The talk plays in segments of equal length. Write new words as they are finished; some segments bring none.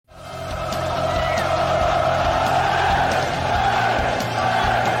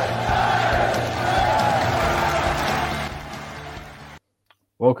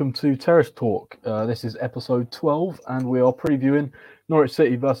welcome to Terrace Talk. This is episode 12, and we are previewing Norwich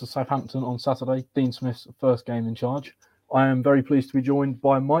City versus Southampton on Saturday, Dean Smith's first game in charge. I am very pleased to be joined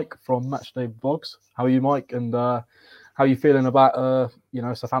by Mike from Matchday Vlogs. How are you, Mike? And how are you feeling about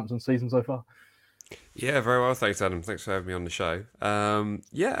Southampton's season so far? Yeah, very well, thanks, Adam. Thanks for having me on the show.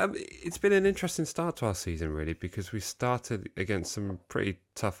 It's been an interesting start to our season, really, because we started against some pretty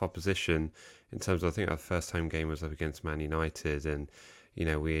tough opposition in terms of, I think our first home game was up against Man United, and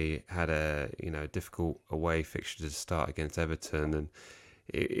we had a difficult away fixture to start against Everton, and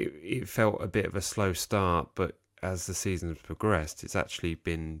it felt a bit of a slow start, but as the season has progressed, it's actually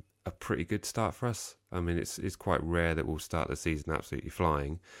been a pretty good start for us. I mean, it's quite rare that we'll start the season absolutely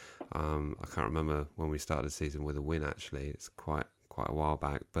flying. I can't remember when we started the season with a win. Actually, it's quite a while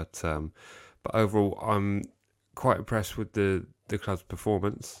back. But overall, I'm quite impressed with the club's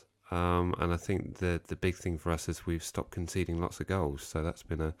performance. And I think the big thing for us is we've stopped conceding lots of goals. So that's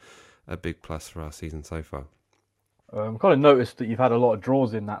been a big plus for our season so far. Kind of noticed that you've had a lot of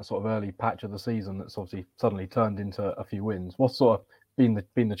draws in that sort of early patch of the season. That's obviously suddenly turned into a few wins. What's sort of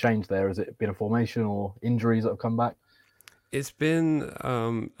been the change there? Has it been a formation or injuries that have come back? It's been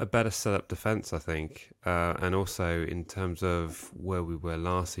a better set-up defence, I think, and also in terms of where we were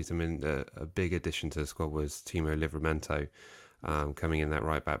last season. I mean, a big addition to the squad was Timo Livramento coming in that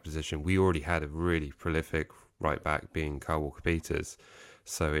right-back position. We already had a really prolific right-back being Kyle Walker-Peters,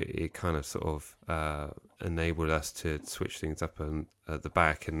 so it kind of sort of enabled us to switch things up at the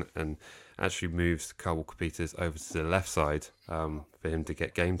back and actually moves Kyle Walker-Peters over to the left side for him to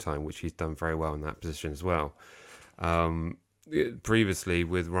get game time, which he's done very well in that position as well. Previously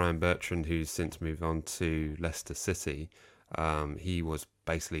with Ryan Bertrand, who's since moved on to Leicester City, he was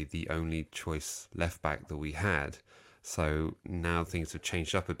basically the only choice left back that we had. So now things have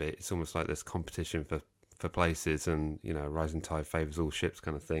changed up a bit. It's almost like there's competition for places, and rising tide favours all ships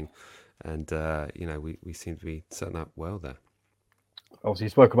kind of thing. And we seem to be setting up well there. Obviously, you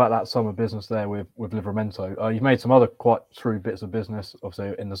spoke about that summer business there with Livramento. You've made some other quite shrewd bits of business.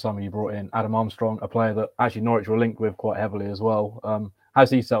 Obviously, in the summer, you brought in Adam Armstrong, a player that actually Norwich were linked with quite heavily as well. How's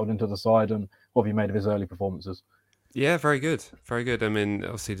he settled into the side, and what have you made of his early performances? Yeah, very good, very good. I mean,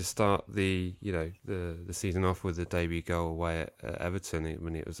 obviously to start the season off with the debut goal away at Everton,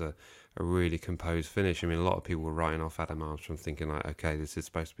 it was a really composed finish. I mean, a lot of people were writing off Adam Armstrong, thinking like, okay, this is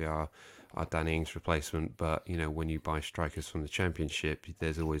supposed to be our Danny Ings replacement, but when you buy strikers from the Championship,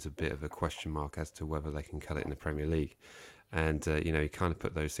 there's always a bit of a question mark as to whether they can cut it in the Premier League, and he kind of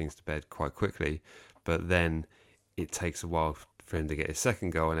put those things to bed quite quickly. But then it takes a while for him to get his second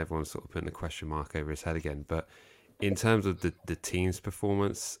goal, and everyone's sort of putting a question mark over his head again. But in terms of the team's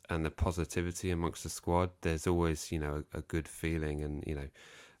performance and the positivity amongst the squad, there's always a good feeling, and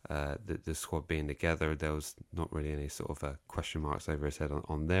the squad being together, there was not really any sort of question marks over his head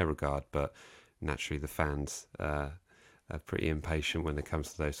on their regard. But naturally, the fans are pretty impatient when it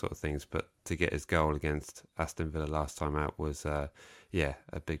comes to those sort of things. But to get his goal against Aston Villa last time out was a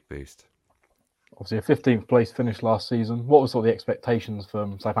big boost. Obviously, a 15th place finish last season. What were sort of the expectations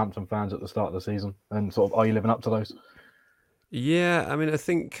from Southampton fans at the start of the season? And sort of, are you living up to those? Yeah, I mean, I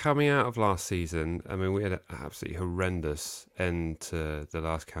think coming out of last season, I mean, we had an absolutely horrendous end to the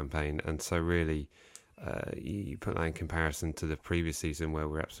last campaign. And so really, you put that in comparison to the previous season where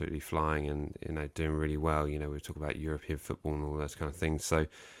we're absolutely flying and doing really well. We talk about European football and all those kind of things. So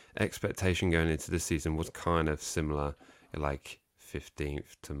expectation going into this season was kind of similar, like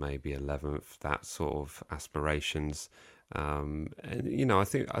 15th to maybe 11th, that sort of aspirations. And I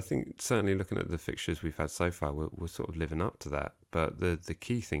think certainly looking at the fixtures we've had so far, we're sort of living up to that. But the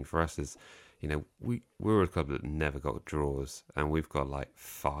key thing for us is, we're a club that never got draws, and we've got like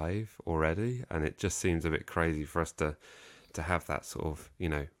 5 already, and it just seems a bit crazy for us to have that sort of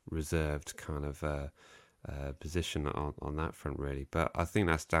reserved kind of position on that front, really. But I think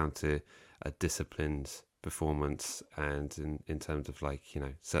that's down to a disciplined performance, and in terms of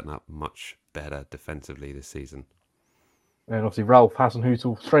setting up much better defensively this season. And obviously, Ralph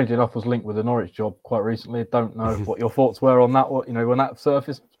Hasenhüttl, strangely enough, was linked with the Norwich job quite recently. Don't know what your thoughts were on that. When that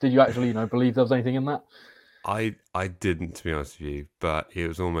surfaced, did you actually believe there was anything in that? I didn't, to be honest with you, but it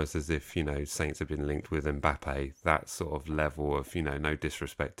was almost as if Saints had been linked with Mbappe. That sort of level of no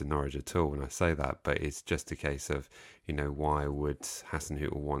disrespect to Norwich at all when I say that, but it's just a case of why would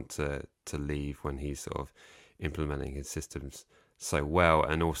Hasenhüttl want to leave when he's sort of implementing his systems so well,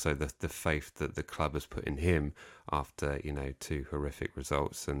 and also the faith that the club has put in him after 2 horrific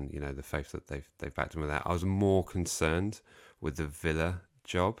results, and the faith that they've backed him with that. I was more concerned with the Villa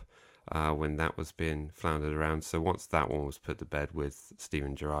job when that was being floundered around. So once that one was put to bed with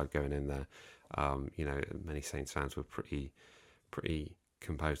Steven Gerrard going in there, many Saints fans were pretty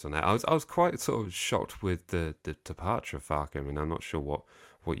composed on that. I was quite sort of shocked with the departure of Farke. I mean, I'm not sure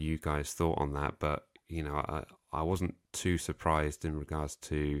what you guys thought on that, but I wasn't too surprised in regards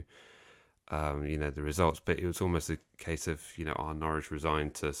to the results. But it was almost a case of Norwich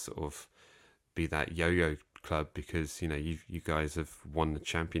resigned to sort of be that yo-yo club, because you guys have won the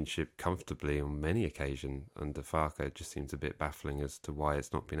championship comfortably on many occasions under Farke. It just seems a bit baffling as to why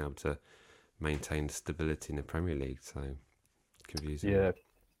it's not been able to maintain stability in the Premier League. So confusing.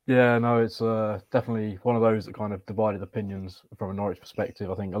 Yeah, no, it's definitely one of those that kind of divided opinions from a Norwich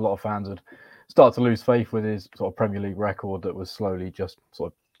perspective. I think a lot of fans had started to lose faith with his sort of Premier League record that was slowly just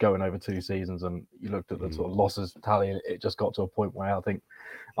sort of going over 2 seasons, and you looked at the sort of losses tally, and it just got to a point where I think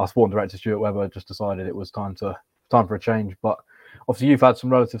our sporting director Stuart Webber just decided it was time for a change. But obviously, you've had some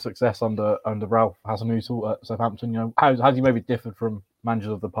relative success under Ralph Hasenhüttl at Southampton. How has he maybe differed from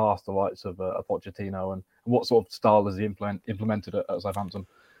managers of the past, the likes of Pochettino, and what sort of style has he implemented at Southampton?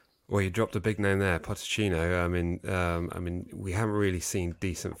 Well, you dropped a big name there, Pochettino. I mean, we haven't really seen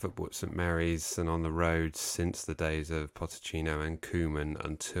decent football at St Mary's and on the road since the days of Pochettino and Koeman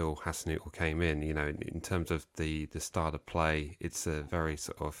until Hasenhüttl came in. In terms of the style of play, it's a very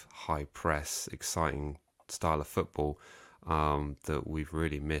sort of high press, exciting style of football that we've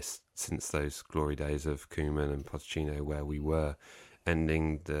really missed since those glory days of Koeman and Pochettino, where we were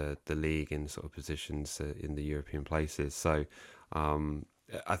ending the league in sort of positions in the European places. So.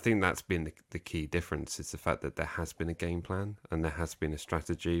 I think that's been the key difference, is the fact that there has been a game plan and there has been a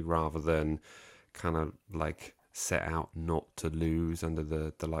strategy, rather than kind of like set out not to lose under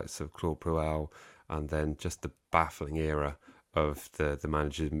the likes of Claude Puel, and then just the baffling era of the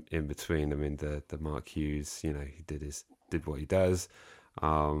managers in between. I mean, the Mark Hughes, he did what he does,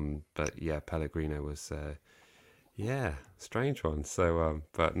 but yeah, Pellegrino was strange one. So,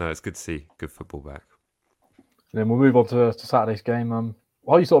 but no, it's good to see good football back. And then we'll move on to Saturday's game.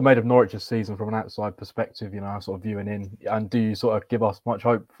 What you sort of made of Norwich this season from an outside perspective, sort of viewing in, and do you sort of give us much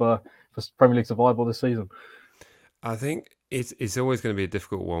hope for Premier League survival this season? I think it's always going to be a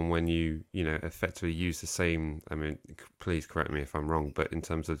difficult one when you effectively use the same. I mean, please correct me if I'm wrong, but in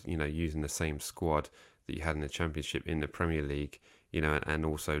terms of using the same squad that you had in the Championship in the Premier League, and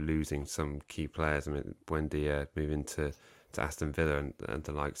also losing some key players. I mean, Buendia moving to Aston Villa and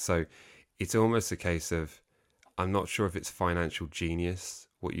the like. So it's almost a case of, I'm not sure if it's financial genius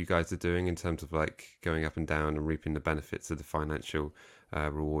what you guys are doing in terms of like going up and down and reaping the benefits of the financial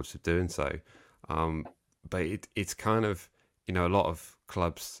rewards of doing so. But it's kind of, a lot of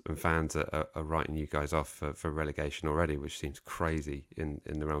clubs and fans are writing you guys off for relegation already, which seems crazy in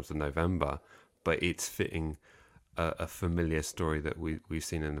the realms of November. But it's fitting a familiar story that we've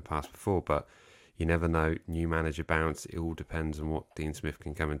seen in the past before. But you never know. New manager bounce. It all depends on what Dean Smith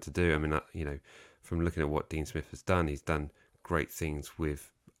can come in to do. I mean, from looking at what Dean Smith has done, he's done great things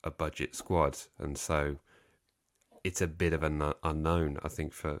with a budget squad, and so it's a bit of an unknown, I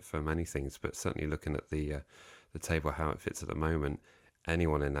think, for many things. But certainly looking at the table, how it fits at the moment,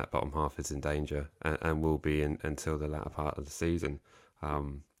 anyone in that bottom half is in danger, and will be until the latter part of the season.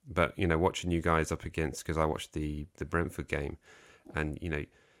 But watching you guys up against, because I watched the Brentford game, and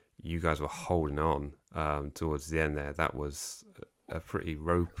you guys were holding on towards the end there. That was a pretty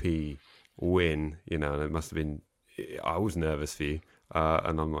ropey win, and it must have been. I was nervous for you,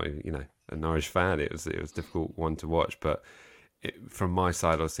 and I'm not, a Norwich fan. It was a difficult one to watch, but from my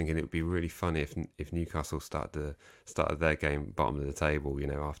side, I was thinking it would be really funny if Newcastle started their game bottom of the table,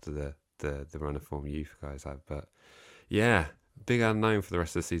 after the run of form you guys had. But yeah, big unknown for the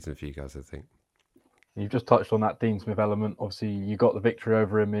rest of the season for you guys, I think. You've just touched on that Dean Smith element. Obviously, you got the victory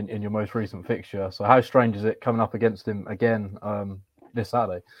over him in your most recent fixture. So how strange is it coming up against him again this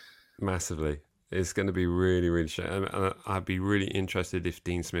Saturday? Massively. It's going to be really, really shame. And I'd be really interested if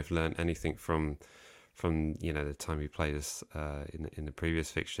Dean Smith learned anything from the time he played us in the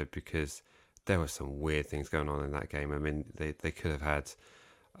previous fixture, because there were some weird things going on in that game. I mean, they could have had,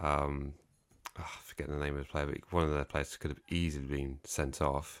 I forget the name of the player, but one of their players could have easily been sent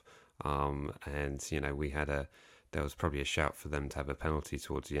off. And there was probably a shout for them to have a penalty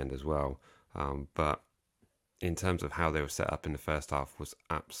towards the end as well. But in terms of how they were set up in the first half was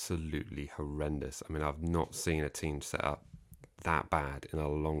absolutely horrendous. I mean, I've not seen a team set up that bad in a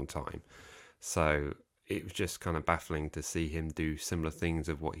long time. So it was just kind of baffling to see him do similar things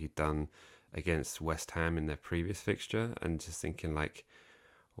of what he'd done against West Ham in their previous fixture, and just thinking like,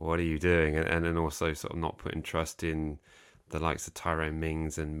 what are you doing? And then also sort of not putting trust in the likes of Tyrone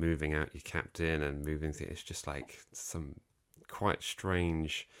Mings and moving out your captain and moving things. It's just like some quite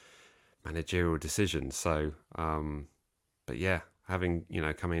strange managerial decisions. So, but yeah, having,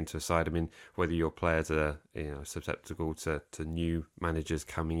 coming into a side. I mean, whether your players are, susceptible to new managers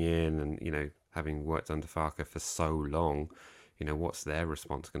coming in and, having worked under Farker for so long, what's their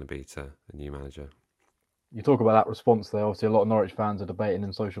response going to be to a new manager? You talk about that response there. Obviously, a lot of Norwich fans are debating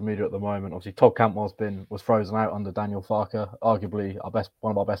in social media at the moment. Obviously, Todd Cantwell's was frozen out under Daniel Farker, arguably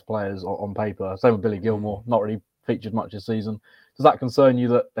one of our best players on paper. Same with Billy Gilmour, not really featured much this season. Does that concern you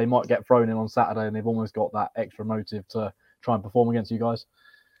that they might get thrown in on Saturday and they've almost got that extra motive to try and perform against you guys?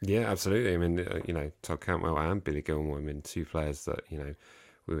 Yeah, absolutely. I mean, Todd Cantwell and Billy Gilmour, I mean, two players that,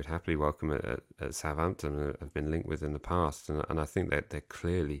 we would happily welcome at Southampton and have been linked with in the past. And I think that they're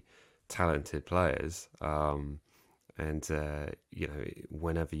clearly talented players.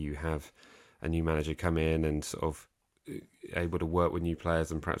 Whenever you have a new manager come in and sort of able to work with new players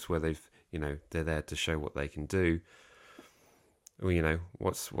and perhaps where they're there to show what they can do. Well,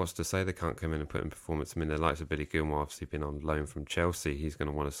 what's to say they can't come in and put in performance? I mean, the likes of Billy Gilmour obviously been on loan from Chelsea. He's going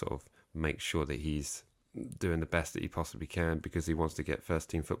to want to sort of make sure that he's doing the best that he possibly can because he wants to get first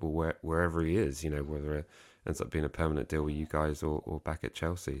team football wherever he is, whether it ends up being a permanent deal with you guys or back at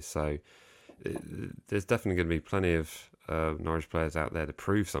Chelsea. So there's definitely going to be plenty of Norwich players out there to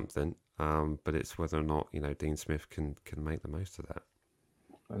prove something, but it's whether or not Dean Smith can make the most of that.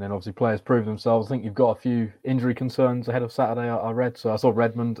 And then obviously players prove themselves. I think you've got a few injury concerns ahead of Saturday. I read, so I saw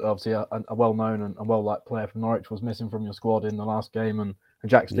Redmond, obviously a well-known and well-liked player from Norwich, was missing from your squad in the last game, and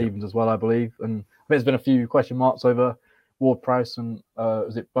Jack Stevens as well, I believe. And I think there's been a few question marks over Ward-Prowse and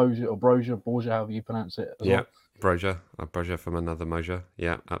is it Broja, however you pronounce it as well? Broja from another Moja.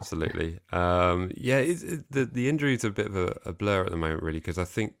 Yeah, absolutely. The injuries are a bit of a blur at the moment, really, because I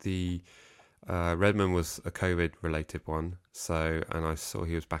think the Redmond was a COVID-related one. And I saw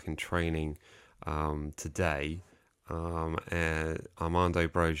he was back in training today. And Armando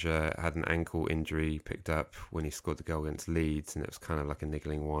Broja had an ankle injury picked up when he scored the goal against Leeds, and it was kind of like a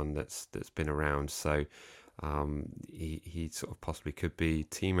niggling one that's been around. So he sort of possibly could be.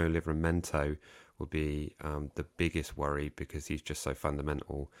 Timo Livramento will be the biggest worry because he's just so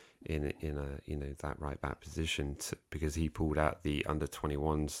fundamental in that right back position because he pulled out the under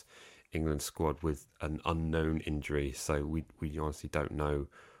 21s England squad with an unknown injury, so we honestly don't know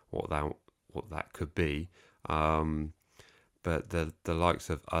what that could be. But the likes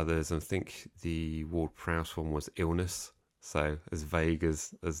of others, I think the Ward-Prowse one was illness, so as vague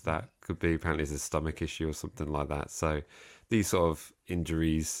as that could be, apparently it's a stomach issue or something like that. So these sort of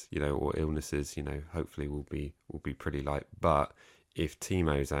injuries, or illnesses, hopefully will be pretty light. But if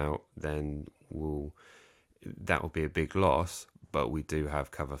Timo's out, then that will be a big loss. But we do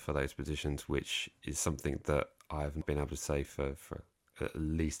have cover for those positions, which is something that I haven't been able to say for at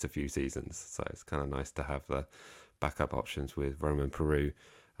least a few seasons. So it's kind of nice to have the backup options with Roman Peru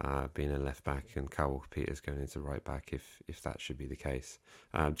being a left back and Kyle Walker-Peters going into right back if that should be the case.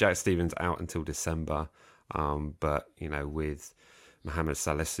 Jack Stevens out until December, but with Mohamed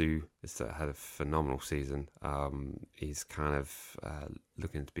Salisu has had a phenomenal season. He's kind of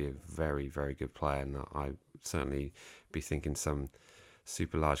looking to be a very, very good player, and I certainly be thinking some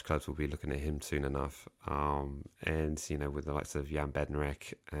super large clubs will be looking at him soon enough. And with the likes of Jan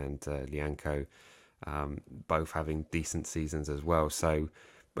Bednarek and Lianco, both having decent seasons as well. So,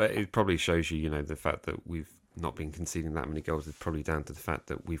 but it probably shows you, the fact that we've not been conceding that many goals is probably down to the fact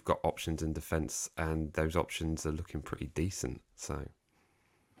that we've got options in defence, and those options are looking pretty decent. So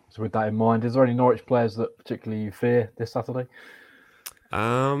with that in mind, is there any Norwich players that particularly you fear this Saturday?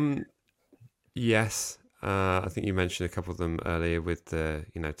 Yes. I think you mentioned a couple of them earlier with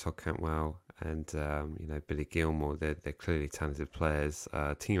Todd Cantwell and Billy Gilmour. They're clearly talented players.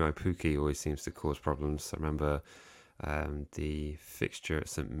 Timo Pukki always seems to cause problems. I remember the fixture at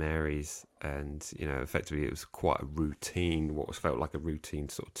St Mary's, and effectively it was quite a routine, what was felt like a routine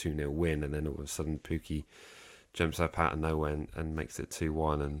sort of 2-0 win, and then all of a sudden Pukki jumps up out of nowhere and makes it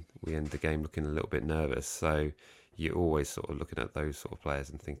 2-1, and we end the game looking a little bit nervous. So you're always sort of looking at those sort of players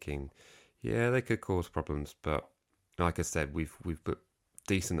and thinking, yeah, they could cause problems, but like I said, we've looked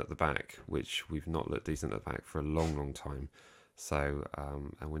decent at the back, which we've not looked decent at the back for a long, long time. So,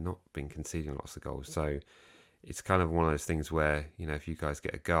 and we're not been conceding lots of goals. So it's kind of one of those things where, if you guys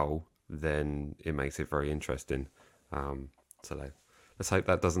get a goal, then it makes it very interesting. So let's hope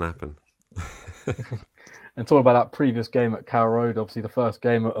that doesn't happen. And talking about that previous game at Carrow Road, obviously the first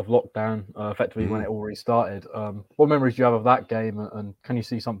game of lockdown, effectively when it all restarted. What memories do you have of that game, and can you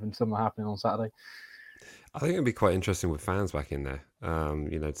see something similar happening on Saturday? I think it'd be quite interesting with fans back in there,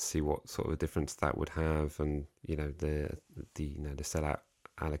 to see what sort of a difference that would have, and the sellout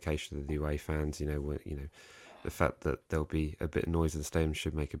allocation of the away fans. The fact that there'll be a bit of noise in the stadium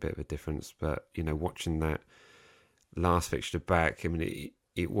should make a bit of a difference. But watching that last fixture back, I mean,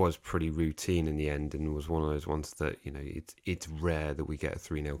 it was pretty routine in the end, and was one of those ones that, it's rare that we get a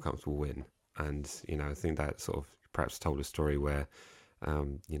 3-0 comfortable win. And, I think that sort of perhaps told a story where,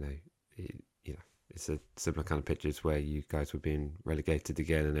 it's a similar kind of pitches where you guys were being relegated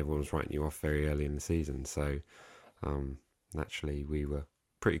again and everyone was writing you off very early in the season. So naturally we were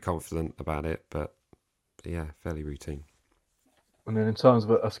pretty confident about it, but yeah, fairly routine. And then in terms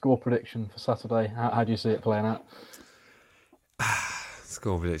of a score prediction for Saturday, how do you see it playing out?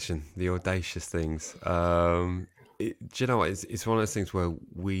 Score prediction, the audacious things. Do you know what? It's one of those things where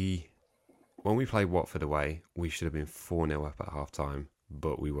when we played Watford away, we should have been 4-0 up at half time,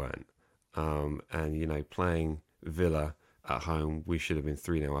 but we weren't. And, playing Villa at home, we should have been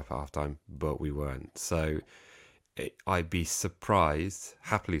 3-0 up at half time, but we weren't. So I'd be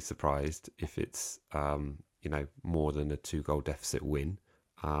happily surprised, if it's, more than a 2-goal deficit win.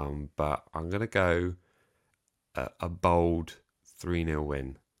 But I'm going to go a bold 3-0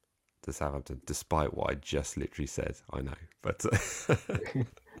 win to Southampton, despite what I just literally said. I know, but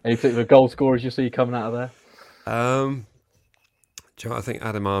Any particular goal scorers you see coming out of there? Do you know what? I think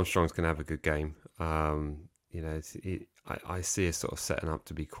Adam Armstrong's going to have a good game. I see us sort of setting up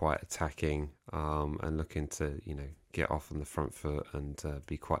to be quite attacking and looking to, get off on the front foot and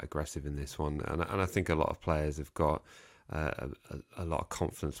be quite aggressive in this one. And I think a lot of players have got a lot of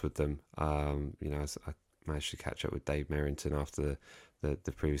confidence with them. As I managed to catch up with Dave Merrington after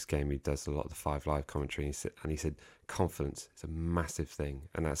the previous game. He does a lot of the 5 Live commentary, and he said confidence is a massive thing,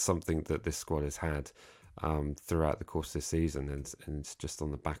 and that's something that this squad has had throughout the course of this season, and it's just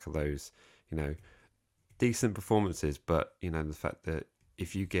on the back of those, decent performances. But the fact that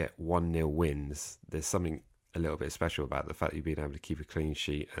if you get 1-0 wins, there's something a little bit special about the fact that you've been able to keep a clean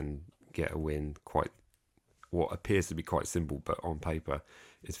sheet and get a win. Quite what appears to be quite simple, but on paper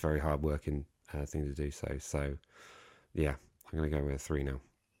it's very hard working thing to do. So yeah, I'm going to go with 3-0.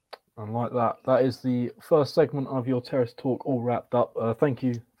 And like that is the first segment of your Terrace Talk all wrapped up. Thank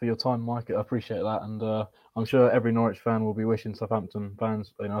you for your time, Mike. I appreciate that. And I'm sure every Norwich fan will be wishing Southampton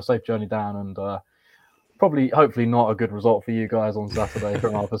fans a safe journey down, and hopefully not a good result for you guys on Saturday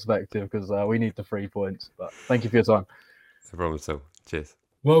from our perspective, because we need the 3 points. But thank you for your time. No problem at all. Cheers.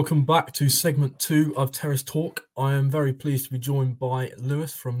 Welcome back to segment 2 of Terrace Talk. I am very pleased to be joined by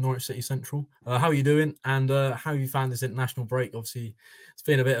Lewis from Norwich City Central. How are you doing, and how have you found this international break? Obviously, it's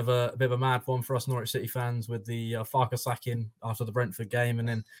been a bit of a mad one for us Norwich City fans with the Farke sacking after the Brentford game, and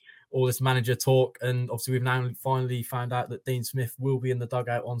then all this manager talk. And obviously, we've now finally found out that Dean Smith will be in the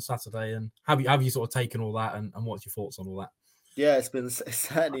dugout on Saturday. And have you sort of taken all that, and what's your thoughts on all that? Yeah, it's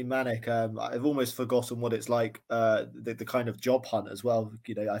certainly manic. I've almost forgotten what it's like, the kind of job hunt as well.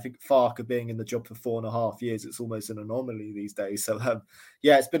 I think Farke being in the job for 4.5 years, it's almost an anomaly these days. So,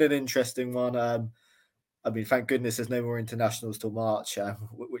 yeah, it's been an interesting one. Thank goodness there's no more internationals till March,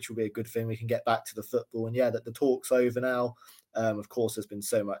 which will be a good thing. We can get back to the football, and that the talk's over now. Of course, there's been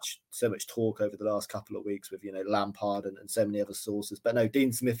so much talk over the last couple of weeks with Lampard and so many other sources. But no,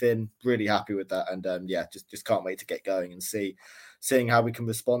 Dean Smith in, really happy with that, and just can't wait to get going and seeing how we can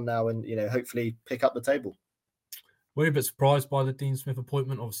respond now, and hopefully pick up the table. Were you a bit surprised by the Dean Smith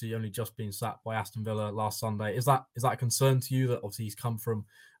appointment? Obviously, only just being sacked by Aston Villa last Sunday. Is that a concern to you that obviously he's come from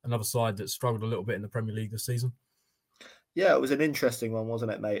another side that struggled a little bit in the Premier League this season? Yeah, it was an interesting one,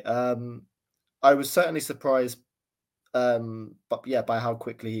 wasn't it, mate? I was certainly surprised, but yeah, by how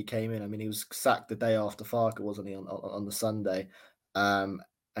quickly he came in. He was sacked the day after Farke, wasn't he, on the Sunday? And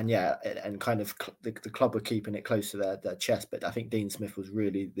kind of the club were keeping it close to their chest. But I think Dean Smith was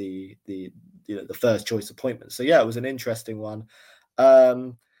really the first choice appointment. So yeah, it was an interesting one.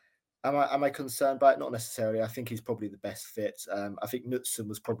 Am I concerned by it? Not necessarily. I think he's probably the best fit. I think Knutson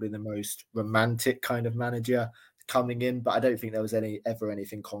was probably the most romantic kind of manager coming in, but I don't think there was ever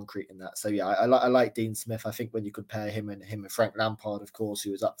anything concrete in that. So yeah, I like Dean Smith. I think when you compare him and Frank Lampard, of course,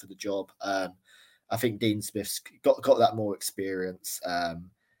 who was up for the job, I think Dean Smith's got that more experience.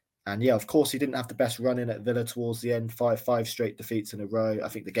 And yeah, of course, he didn't have the best run in at Villa towards the end. Five straight defeats in a row. I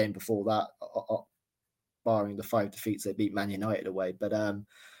think the game before that, barring the 5 defeats, they beat Man United away. But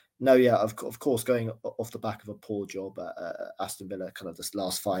no, yeah, of course, going off the back of a poor job at Aston Villa, kind of this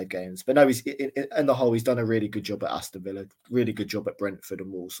last 5 games. But no, he's in the whole, he's done a really good job at Aston Villa, really good job at Brentford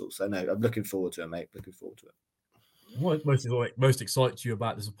and Walsall. So no, I'm looking forward to it, mate. Looking forward to it. What most excites you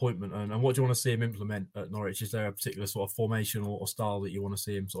about this appointment, and what do you want to see him implement at Norwich? Is there a particular sort of formation or style that you want to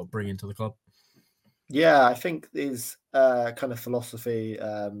see him sort of bring into the club? Yeah, I think his kind of philosophy,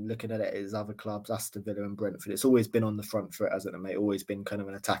 looking at it at his other clubs, Aston Villa and Brentford, it's always been on the front foot, hasn't it, mate? Always been kind of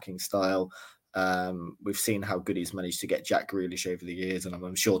an attacking style. We've seen how good he's managed to get Jack Grealish over the years, and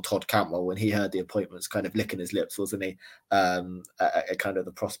I'm sure Todd Cantwell, when he heard the appointments, kind of licking his lips, wasn't he? At kind of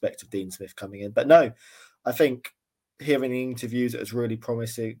the prospect of Dean Smith coming in. But no, I think hearing the interviews, it was really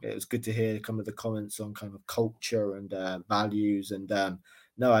promising. It was good to hear some of the comments on kind of culture and values. And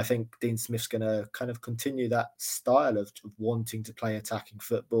no, I think Dean Smith's going to kind of continue that style of wanting to play attacking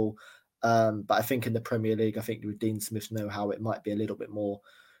football. But I think in the Premier League, I think with Dean Smith's know-how, it might be a little bit more,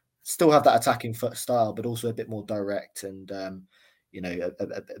 still have that attacking foot style, but also a bit more direct and a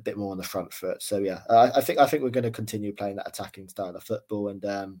bit more on the front foot. So yeah, I think we're going to continue playing that attacking style of football, and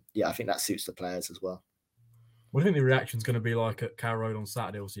I think that suits the players as well. What do you think the reaction's going to be like at Carrow Road on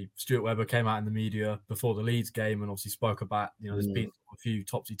Saturday? Obviously, Stuart Webber came out in the media before the Leeds game and obviously spoke about, there's been a few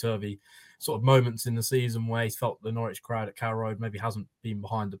topsy-turvy sort of moments in the season where he's felt the Norwich crowd at Carrow Road maybe hasn't been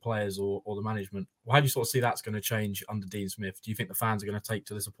behind the players or the management. Well, how do you sort of see that's going to change under Dean Smith? Do you think the fans are going to take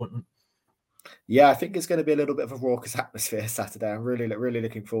to this appointment? Yeah, I think it's going to be a little bit of a raucous atmosphere Saturday. I'm really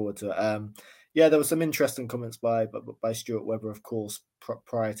looking forward to it. There were some interesting comments by Stuart Webber, of course,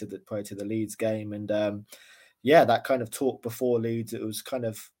 prior to the Leeds game, and that kind of talk before Leeds. It was kind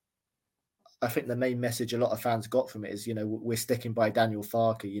of, I think the main message a lot of fans got from it is, we're sticking by Daniel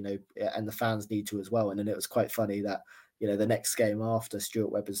Farke, and the fans need to as well. And then it was quite funny that, the next game after,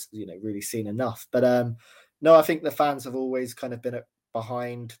 Stuart Webber's, really seen enough. But no, I think the fans have always kind of been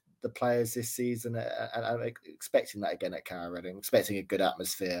behind the players this season, and I'm expecting that again at Carrow Road, expecting a good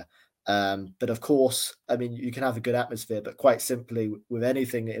atmosphere. But of course, I mean, you can have a good atmosphere, but quite simply with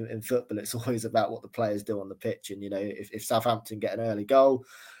anything in football, it's always about what the players do on the pitch. And, if Southampton get an early goal,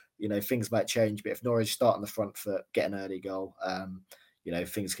 things might change. But if Norwich start on the front foot, get an early goal,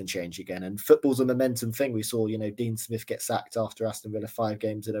 things can change again. And football's a momentum thing. We saw, Dean Smith get sacked after Aston Villa 5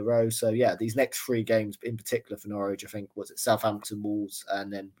 games in a row. So, yeah, these next 3 games in particular for Norwich, I think, was it Southampton, Wolves,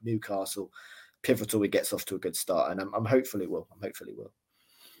 and then Newcastle, pivotal. He gets off to a good start. And I'm hopefully will.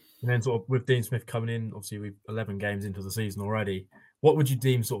 And then sort of with Dean Smith coming in, obviously we're 11 games into the season already. What would you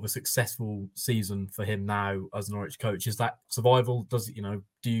deem sort of a successful season for him now as Norwich coach? Is that survival? Do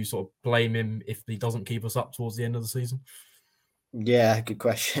you sort of blame him if he doesn't keep us up towards the end of the season? Yeah, good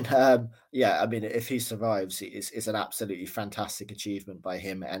question. I mean, if he survives, it's an absolutely fantastic achievement by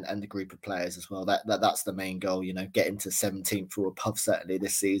him and the group of players as well. That's the main goal, getting to 17th or above certainly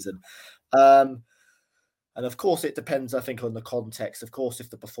this season. And of course, it depends, I think, on the context. Of course, if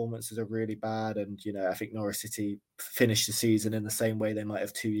the performances are really bad and, I think Norwich City finished the season in the same way they might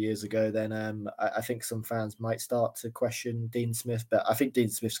have 2 years ago, then I think some fans might start to question Dean Smith. But I think Dean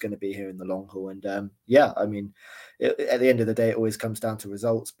Smith's going to be here in the long haul. And I mean, at the end of the day, it always comes down to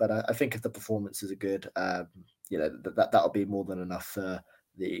results. But I think if the performances are good, that'll be more than enough for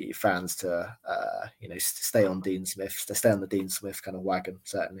the fans to, stay on Dean Smith, to stay on the Dean Smith kind of wagon,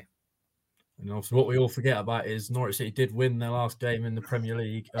 certainly. And also, what we all forget about is Norwich City did win their last game in the Premier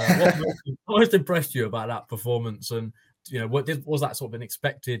League. What most impressed you about that performance? And was that sort of an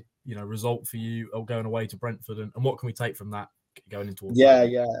expected result for you going away to Brentford? And what can we take from that going into?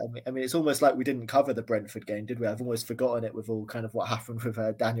 Yeah. I mean, it's almost like we didn't cover the Brentford game, did we? I've almost forgotten it with all kind of what happened with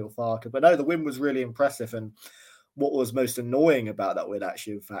Daniel Farke. But no, the win was really impressive. And what was most annoying about that win,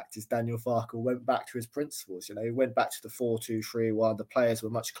 actually, in fact, is Daniel Farke went back to his principles. He went back to the 4-2-3-1. The players were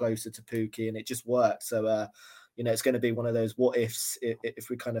much closer to Pukki, and it just worked. So, it's going to be one of those what ifs if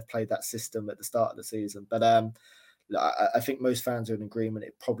we kind of played that system at the start of the season. But I think most fans are in agreement.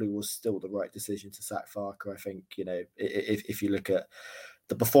 It probably was still the right decision to sack Farke. I think, if you look at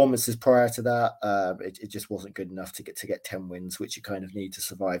the performances prior to that, it just wasn't good enough to get 10 wins, which you kind of need to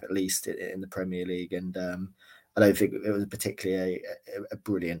survive at least in the Premier League. And I don't think it was particularly a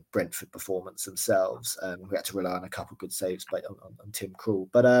brilliant Brentford performance themselves. We had to rely on a couple of good saves on Tim Krul.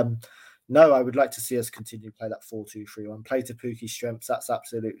 But no, I would like to see us continue to play that 4-2-3-1. Play to Pukki's strengths. That's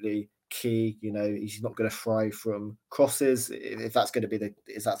absolutely key. He's not going to thrive from crosses. If that's going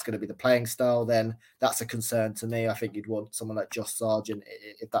to be the playing style, then that's a concern to me. I think you'd want someone like Josh Sargent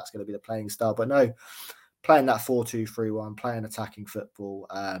if that's going to be the playing style. But no, playing that 4-2-3-1, playing attacking football.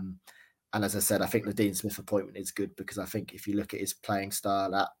 And as I said, I think the Dean Smith appointment is good because I think if you look at his playing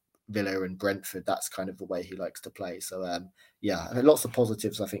style at Villa and Brentford, that's kind of the way he likes to play. So, lots of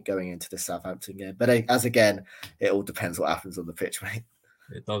positives, I think, going into the Southampton game. But as again, it all depends what happens on the pitch, mate.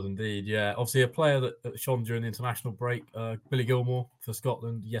 It does indeed, yeah. Obviously, a player that shone during the international break, Billy Gilmour for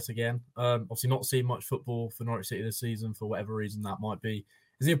Scotland, yet again. Obviously, not seen much football for Norwich City this season for whatever reason that might be.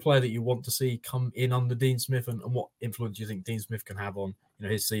 Is he a player that you want to see come in under Dean Smith, and what influence do you think Dean Smith can have on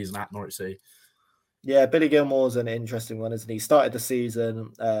his season at Norwich City? Yeah, Billy Gilmour's an interesting one, isn't he? Started the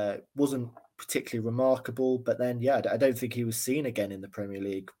season, wasn't particularly remarkable, but then, I don't think he was seen again in the Premier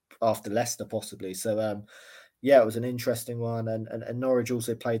League after Leicester possibly. So yeah, it was an interesting one. And Norwich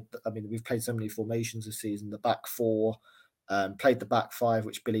also played. I mean, we've played so many formations this season. The back four. Played the back five,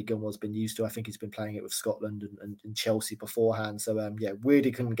 which Billy Gilmore's been used to. I think he's been playing it with Scotland and Chelsea beforehand. So, yeah,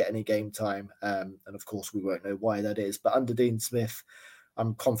 really couldn't get any game time. And, of course, we won't know why that is. But under Dean Smith,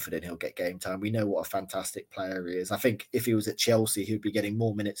 I'm confident he'll get game time. We know what a fantastic player he is. I think if he was at Chelsea, he'd be getting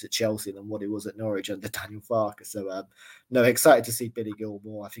more minutes at Chelsea than what he was at Norwich under Daniel Farke. So, no, excited to see Billy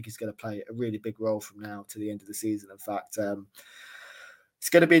Gilmore. I think he's going to play a really big role from now to the end of the season. In fact, it's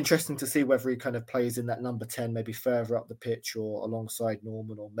going to be interesting to see whether he kind of plays in that number 10, maybe further up the pitch or alongside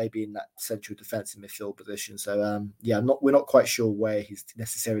Norman, or maybe in that central defensive midfield position. So, yeah, we're not quite sure where he's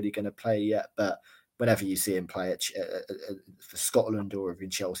necessarily going to play yet, but whenever you see him play for Scotland or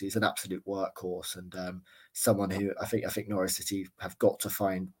in Chelsea, he's an absolute workhorse and someone who I think Norwich City have got to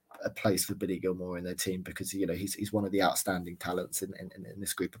find a place for Billy Gilmore in their team, because he's one of the outstanding talents in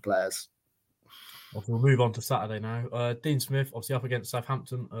this group of players. We'll move on to Saturday now. Dean Smith, obviously up against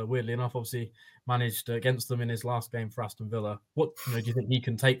Southampton, weirdly enough, obviously managed against them in his last game for Aston Villa. What do you think he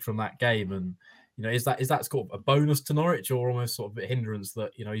can take from that game? And is that sort of a bonus to Norwich, or almost sort of a hindrance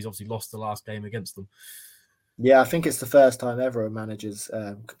that he's obviously lost the last game against them? Yeah, I think it's the first time ever a manager's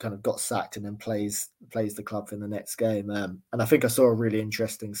kind of got sacked and then plays the club in the next game. And I think I saw a really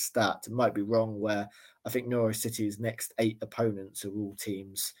interesting stat. It might be wrong, where I think Norwich City's next 8 opponents are all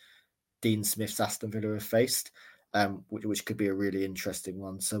teams Dean Smith's Aston Villa have faced, which could be a really interesting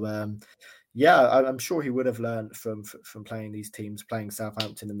one. So, yeah, I'm sure he would have learned from playing these teams, playing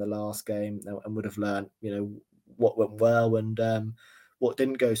Southampton in the last game, and would have learned, what went well and what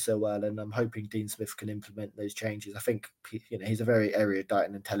didn't go so well. And I'm hoping Dean Smith can implement those changes. I think he's a very erudite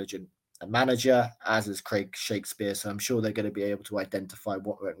and intelligent manager, as is Craig Shakespeare. So I'm sure they're going to be able to identify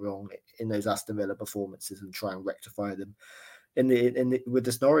what went wrong in those Aston Villa performances and try and rectify them with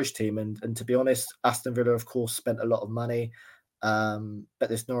this Norwich team. And to be honest, Aston Villa, of course, spent a lot of money, but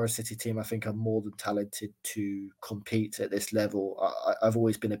this Norwich City team, I think, are more than talented to compete at this level. I've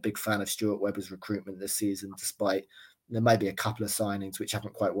always been a big fan of Stuart Webber's recruitment this season, despite there may be a couple of signings which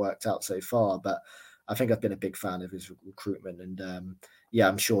haven't quite worked out so far, but I think I've been a big fan of his recruitment. And yeah,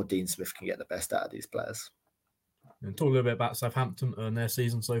 I'm sure Dean Smith can get the best out of these players. And talk a little bit about Southampton and their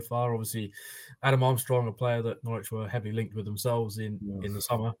season so far. Obviously, Adam Armstrong, a player that Norwich were heavily linked with themselves in the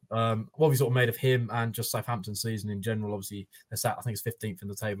summer. What have you sort of made of him and just Southampton's season in general? Obviously, they're sat, I think it's 15th in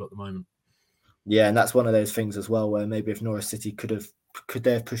the table at the moment. Yeah, and that's one of those things as well, where maybe if Norwich City could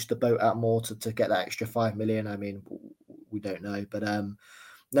they have pushed the boat out more to get that extra 5 million? I mean, we don't know. But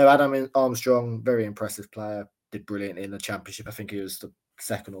no, Adam Armstrong, very impressive player, did brilliantly in the Championship. I think he was the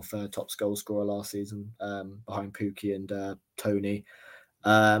second or third top goal scorer last season, behind Pukki and Tony.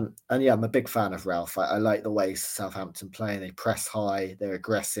 And yeah, I'm a big fan of Ralph. I like the way Southampton play. They press high, they're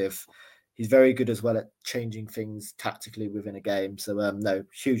aggressive. He's very good as well at changing things tactically within a game. So no,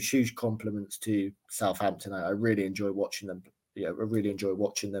 huge compliments to Southampton. I really enjoy watching them. Yeah, I really enjoy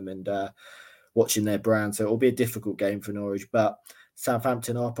watching them and watching their brand. So it'll be a difficult game for Norwich, but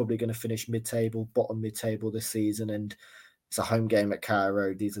Southampton are probably going to finish bottom mid-table this season, and it's a home game at Carrow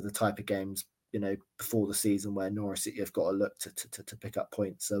Road. These are the type of games, before the season where Norwich City have got to look to pick up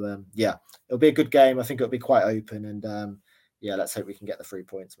points. So yeah, it'll be a good game. I think it'll be quite open, and yeah, let's hope we can get the 3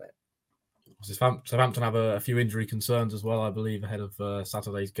 points, mate. Southampton have a few injury concerns as well, I believe, ahead of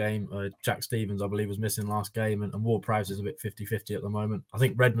Saturday's game. Jack Stevens, I believe, was missing last game, and Ward-Prowse is a bit 50-50 at the moment. I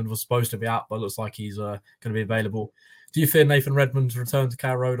think Redmond was supposed to be out, but looks like he's going to be available. Do you fear Nathan Redmond's return to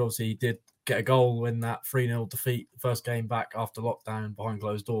Carrow Road? Obviously, he did get a goal in that 3-0 defeat, first game back after lockdown behind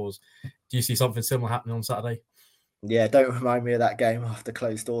closed doors. Do you see something similar happening on Saturday? Yeah, don't remind me of that game after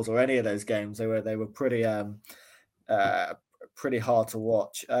closed doors or any of those games. They were pretty hard to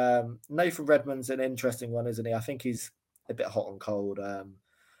watch. Nathan Redmond's an interesting one, isn't he? I think he's a bit hot and cold.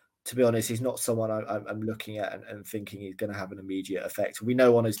 To be honest, he's not someone I'm looking at and thinking he's going to have an immediate effect. We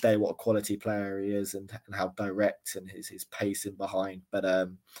know on his day what a quality player he is and how direct and his pace in behind. But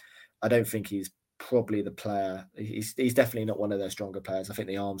I don't think he's probably the player. He's definitely not one of their stronger players. I think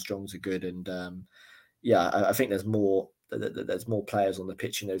the Armstrongs are good, and yeah, I think there's more players on the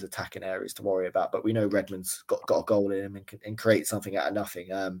pitch in those attacking areas to worry about. But we know Redmond's got a goal in him and can create something out of nothing.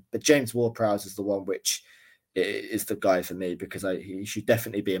 But James Ward-Prowse is the one which is the guy for me, because he should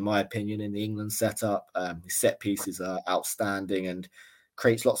definitely be, in my opinion, in the England setup. His set pieces are outstanding and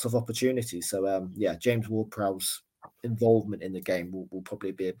creates lots of opportunities. So yeah, James Ward-Prowse's involvement in the game will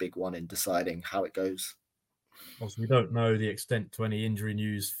probably be a big one in deciding how it goes. Obviously, we don't know the extent to any injury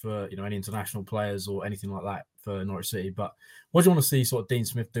news for any international players or anything like that for Norwich City. But what do you want to see sort of Dean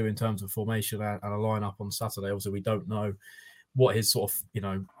Smith do in terms of formation and a lineup on Saturday? Obviously, we don't know what his sort of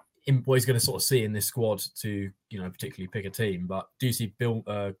what he's going to sort of see in this squad to, particularly pick a team. But do you see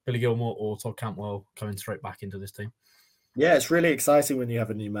Billy Gilmour or Todd Cantwell coming straight back into this team? Yeah, it's really exciting when you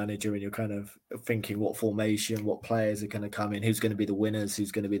have a new manager and you're kind of thinking what formation, what players are going to come in, who's going to be the winners,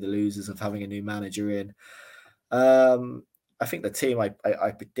 who's going to be the losers of having a new manager in. I think the team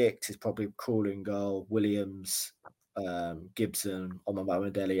I predict is probably Crawley in goal, Williams, Gibson,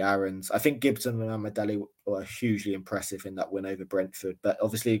 Omamamidele, Aarons. I think Gibson and Omamamidele were hugely impressive in that win over Brentford, but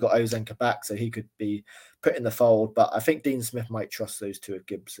obviously you got Ozenka back, so he could be put in the fold. But I think Dean Smith might trust those two of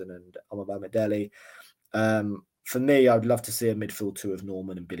Gibson and Omamamidele. For me, I'd love to see a midfield two of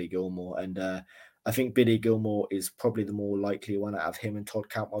Norman and Billy Gilmour, and I think Billy Gilmour is probably the more likely one out of him and Todd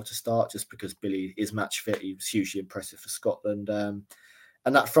Cantwell to start, just because Billy is match fit. He was hugely impressive for Scotland.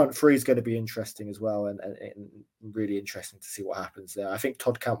 And that front three is going to be interesting as well, and really interesting to see what happens there. I think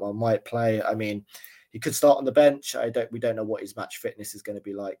Todd Cantwell might play. I mean, he could start on the bench. We don't know what his match fitness is going to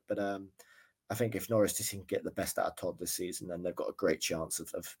be like, but I think if Norwich City can get the best out of Todd this season, then they've got a great chance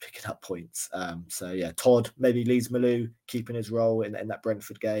of picking up points. So yeah, Todd, maybe Lees Malou keeping his role in that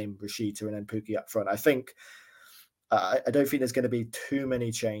Brentford game, Rashida and then Pukki up front. I think I don't think there's going to be too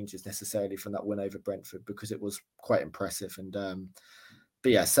many changes necessarily from that win over Brentford, because it was quite impressive. And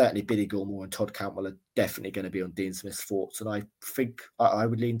but yeah, certainly Billy Gilmour and Todd Cantwell are definitely going to be on Dean Smith's thoughts, and I think I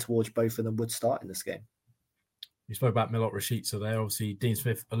would lean towards both of them would start in this game. You spoke about Milot Rashica there. Obviously, Dean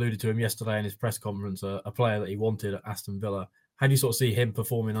Smith alluded to him yesterday in his press conference, a player that he wanted at Aston Villa. How do you sort of see him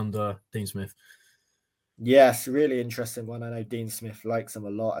performing under Dean Smith? Yes, really interesting one. I know Dean Smith likes him a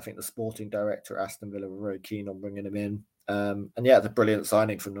lot. I think the sporting director at Aston Villa were very keen on bringing him in. And yeah, it's a brilliant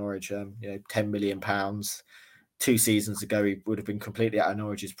signing from Norwich. £10 million. 2 seasons ago, he would have been completely out of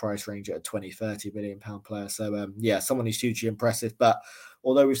Norwich's price range at a £20-30 million player. So yeah, someone who's hugely impressive. But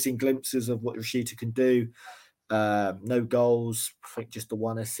although we've seen glimpses of what Rashica can do, no goals, I think just the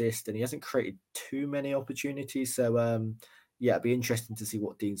 1 assist, and he hasn't created too many opportunities. So yeah, it'd be interesting to see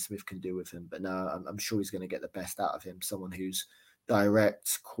what Dean Smith can do with him. But no, I'm sure he's going to get the best out of him. Someone who's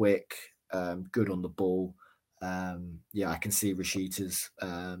direct, quick, good on the ball. Yeah, I can see Rashica's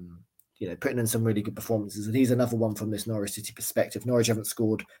putting in some really good performances, and he's another one from this Norwich City perspective. Norwich haven't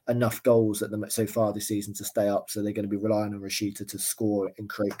scored enough goals so far this season to stay up, so they're going to be relying on Rashica to score and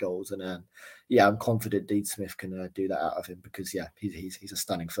create goals. And yeah, I'm confident Dean Smith can do that out of him, because yeah, he's a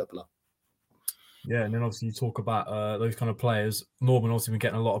stunning footballer. Yeah, and then obviously you talk about those kind of players. Norman obviously been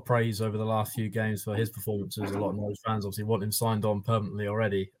getting a lot of praise over the last few games for his performances. A lot of Norwich fans obviously want him signed on permanently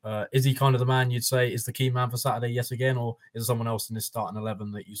already. Is he kind of the man you'd say is the key man for Saturday yet again, or is there someone else in this starting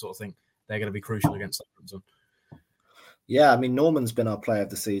 11 that you sort of think they're going to be crucial against Southampton? Yeah, I mean, Norman's been our player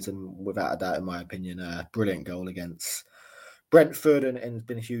of the season without a doubt, in my opinion. Brilliant goal against Brentford, and has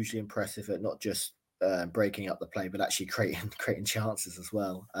been hugely impressive at not just breaking up the play, but actually creating chances as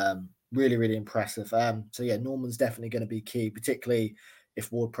well. Really, really impressive. So yeah, Norman's definitely going to be key, particularly if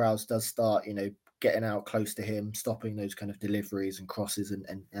Ward-Prowse does start, getting out close to him, stopping those kind of deliveries and crosses,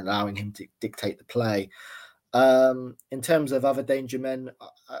 and allowing him to dictate the play. In terms of other danger men,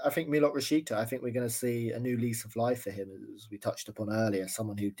 I think Milot Rashica, I think we're going to see a new lease of life for him, as we touched upon earlier.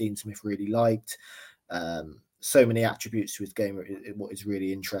 Someone who Dean Smith really liked. So many attributes to his game, what is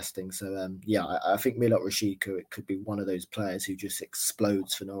really interesting. So yeah, I think Milot Rashica, it could be one of those players who just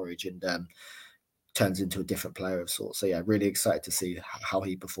explodes for Norwich and turns into a different player of sorts. So yeah, really excited to see how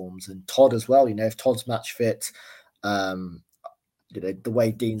he performs. And Todd as well, if Todd's match fit, the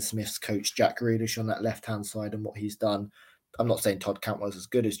way Dean Smith's coached Jack Grealish on that left-hand side and what he's done. I'm not saying Todd Cantwell's as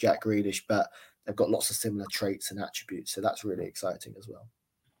good as Jack Grealish, but they've got lots of similar traits and attributes. So that's really exciting as well.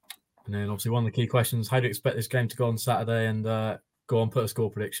 And then obviously one of the key questions, how do you expect this game to go on Saturday? And go on, put a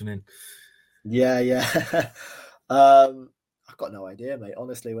score prediction in. Yeah. I've got no idea, mate.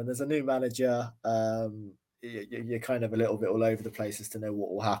 Honestly, when there's a new manager, you're kind of a little bit all over the place as to know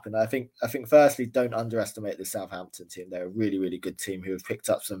what will happen. I think firstly, don't underestimate the Southampton team. They're a really, really good team who have picked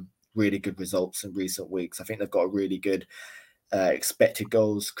up some really good results in recent weeks. I think they've got a really good expected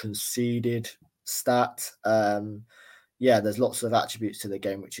goals conceded stat. Yeah, there's lots of attributes to the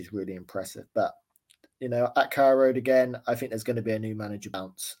game, which is really impressive. But, at Carrow Road again, I think there's going to be a new manager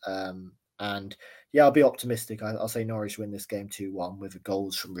bounce. And yeah, I'll be optimistic. I'll say Norwich win this game 2-1 with the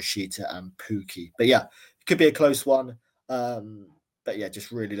goals from Rashica and Pukki. But yeah, it could be a close one. But yeah,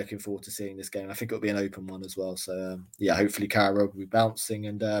 just really looking forward to seeing this game. I think it'll be an open one as well. So yeah, hopefully Carrow Road will be bouncing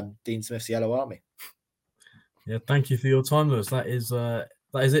and Dean Smith's Yellow Army. Yeah, thank you for your time, Lewis. That is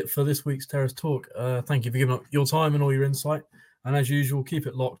it for this week's Terrace Talk. Thank you for giving up your time and all your insight. And as usual, keep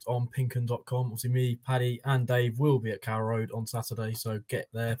it locked on pinken.com. Obviously, me, Paddy, and Dave will be at Carrow Road on Saturday. So get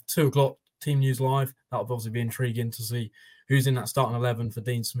there. 2:00, Team News Live. That'll obviously be intriguing to see who's in that starting 11 for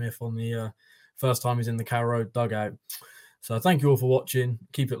Dean Smith on the first time he's in the Carrow Road dugout. So thank you all for watching.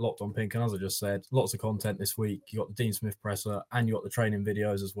 Keep it locked on Pink. And as I just said, lots of content this week. You got the Dean Smith presser and you got the training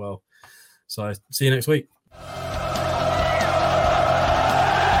videos as well. So see you next week.